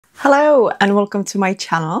Hello and welcome to my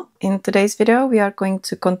channel. In today's video we are going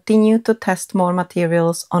to continue to test more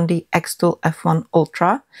materials on the xTool F1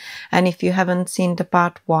 Ultra, and if you haven't seen the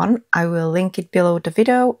part 1 I will link it below the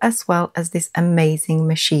video as well as this amazing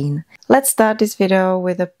machine. Let's start this video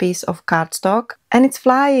with a piece of cardstock, and it's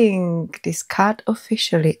flying! This card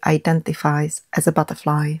officially identifies as a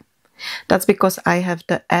butterfly. That's because I have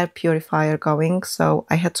the air purifier going, so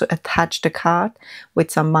I had to attach the card with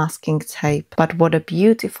some masking tape. But what a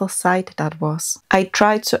beautiful sight that was. I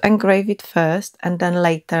tried to engrave it first and then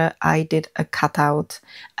later I did a cutout,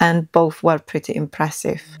 and both were pretty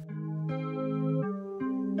impressive.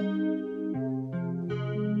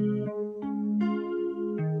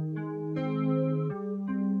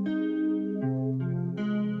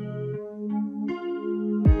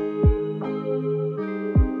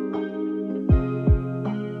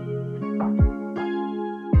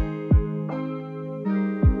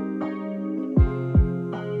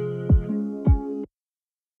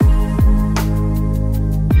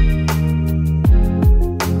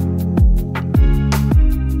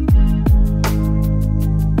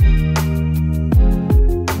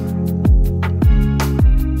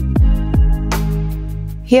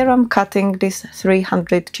 Here I'm cutting this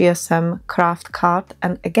 300 GSM craft card,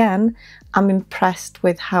 and again I'm impressed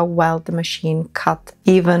with how well the machine cut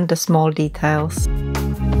even the small details.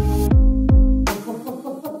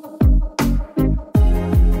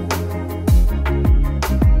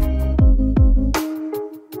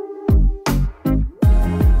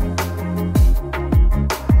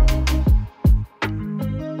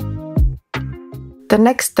 The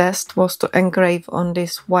next test was to engrave on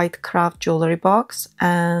this white craft jewelry box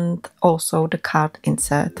and also the card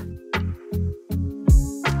insert.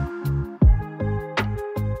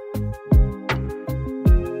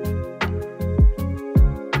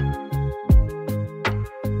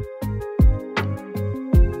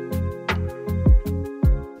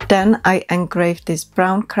 Then I engraved this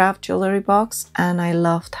brown craft jewelry box, and I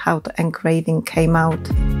loved how the engraving came out.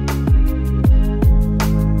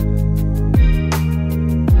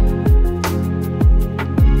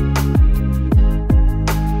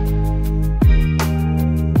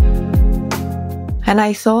 And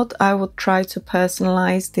I thought I would try to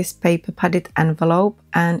personalize this paper padded envelope,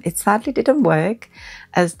 and it sadly didn't work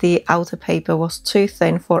as the outer paper was too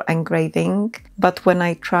thin for engraving. But when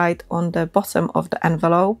I tried on the bottom of the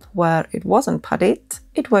envelope where it wasn't padded,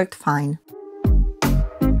 it worked fine.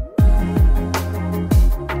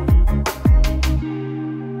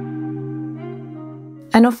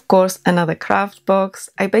 And of course, another craft box.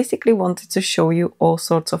 I basically wanted to show you all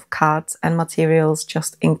sorts of cards and materials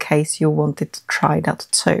just in case you wanted to try that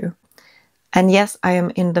too. And yes, I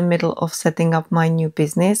am in the middle of setting up my new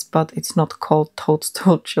business, but it's not called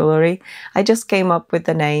Toadstool Jewelry. I just came up with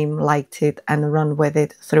the name, liked it, and run with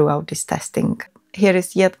it throughout this testing. Here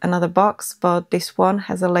is yet another box, but this one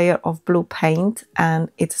has a layer of blue paint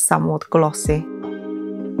and it's somewhat glossy.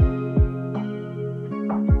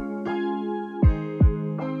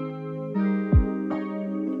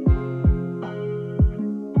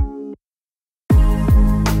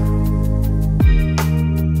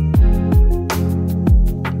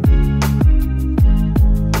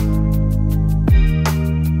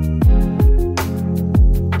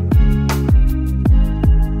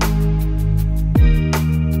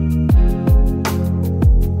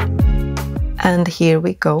 And here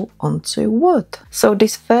we go onto wood. So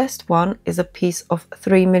this first one is a piece of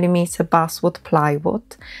 3mm basswood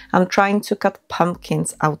plywood. I'm trying to cut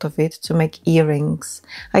pumpkins out of it to make earrings.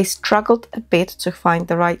 I struggled a bit to find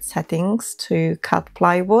the right settings to cut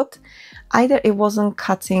plywood. Either it wasn't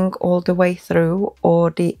cutting all the way through or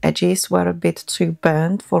the edges were a bit too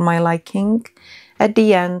burnt for my liking. At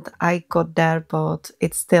the end I got there, but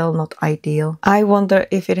it's still not ideal. I wonder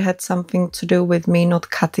if it had something to do with me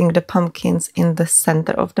not cutting the pumpkins in the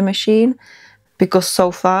center of the machine, because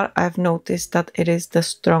so far I've noticed that it is the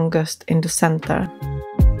strongest in the center.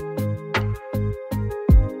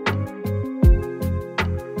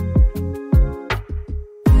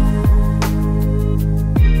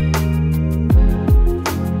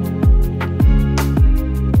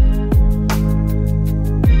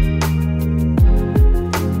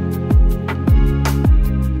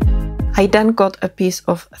 I then got a piece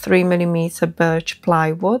of 3mm birch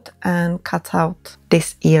plywood and cut out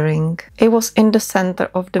this earring. It was in the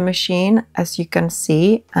center of the machine, as you can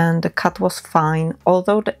see, and the cut was fine,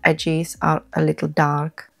 although the edges are a little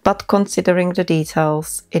dark. But considering the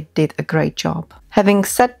details, it did a great job. Having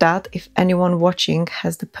said that, if anyone watching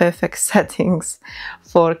has the perfect settings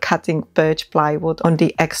for cutting birch plywood on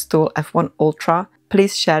the xTool F1 Ultra,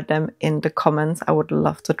 please share them in the comments. I would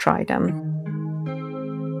love to try them.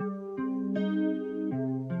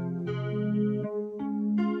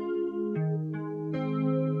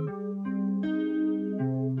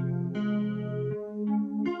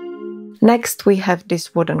 Next we have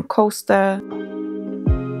this wooden coaster.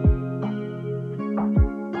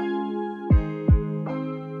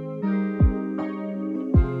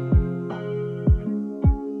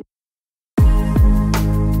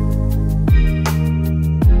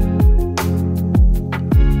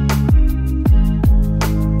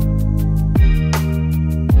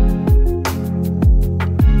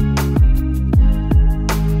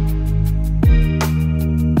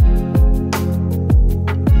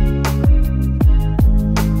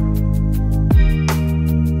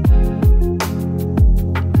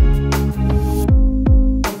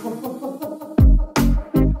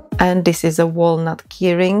 And this is a walnut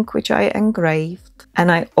keyring which I engraved, and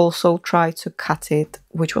I also tried to cut it,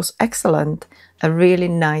 which was excellent. A really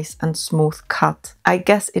nice and smooth cut. I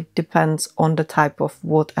guess it depends on the type of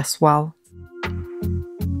wood as well.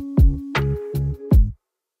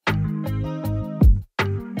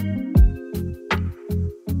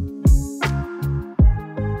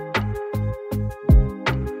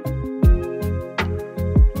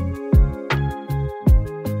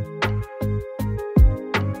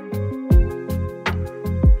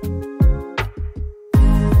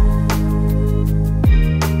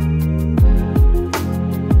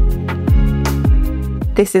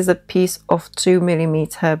 This is a piece of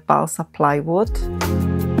 2mm balsa plywood.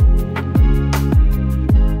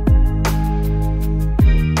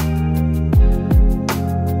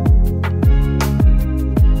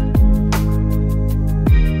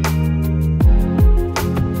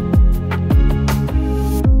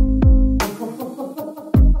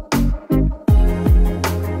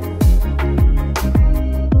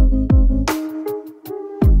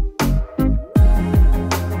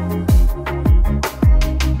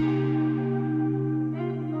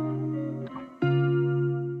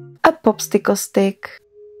 A popsicle stick,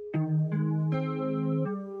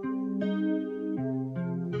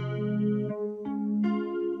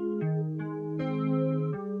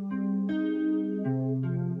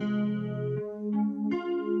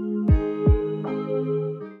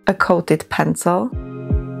 a coated pencil,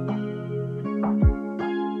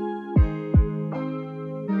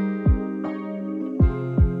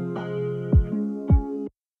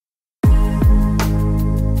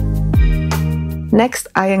 Next,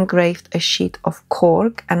 I engraved a sheet of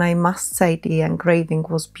cork, and I must say the engraving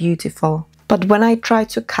was beautiful. But when I tried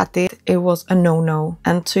to cut it, it was a no-no.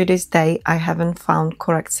 And to this day, I haven't found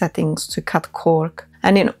correct settings to cut cork.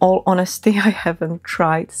 And in all honesty, I haven't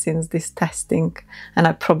tried since this testing, and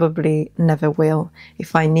I probably never will.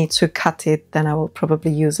 If I need to cut it, then I will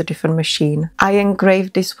probably use a different machine. I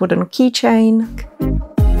engraved this wooden keychain.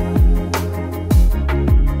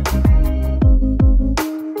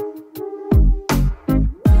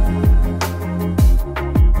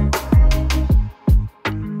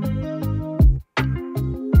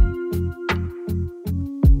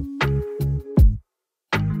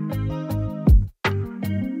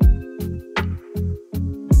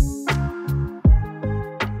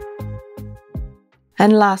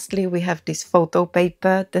 And lastly, we have this photo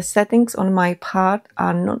paper. The settings on my part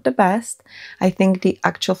are not the best. I think the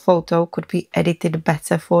actual photo could be edited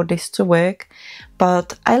better for this to work,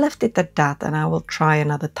 but I left it at that and I will try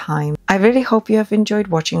another time. I really hope you have enjoyed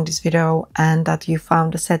watching this video and that you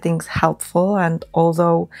found the settings helpful. And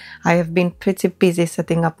although I have been pretty busy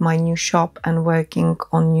setting up my new shop and working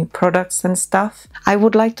on new products and stuff, I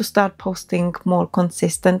would like to start posting more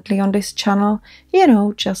consistently on this channel, you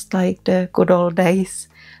know, just like the good old days.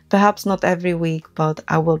 Perhaps not every week, but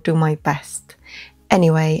I will do my best.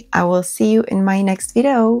 Anyway, I will see you in my next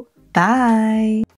video. Bye!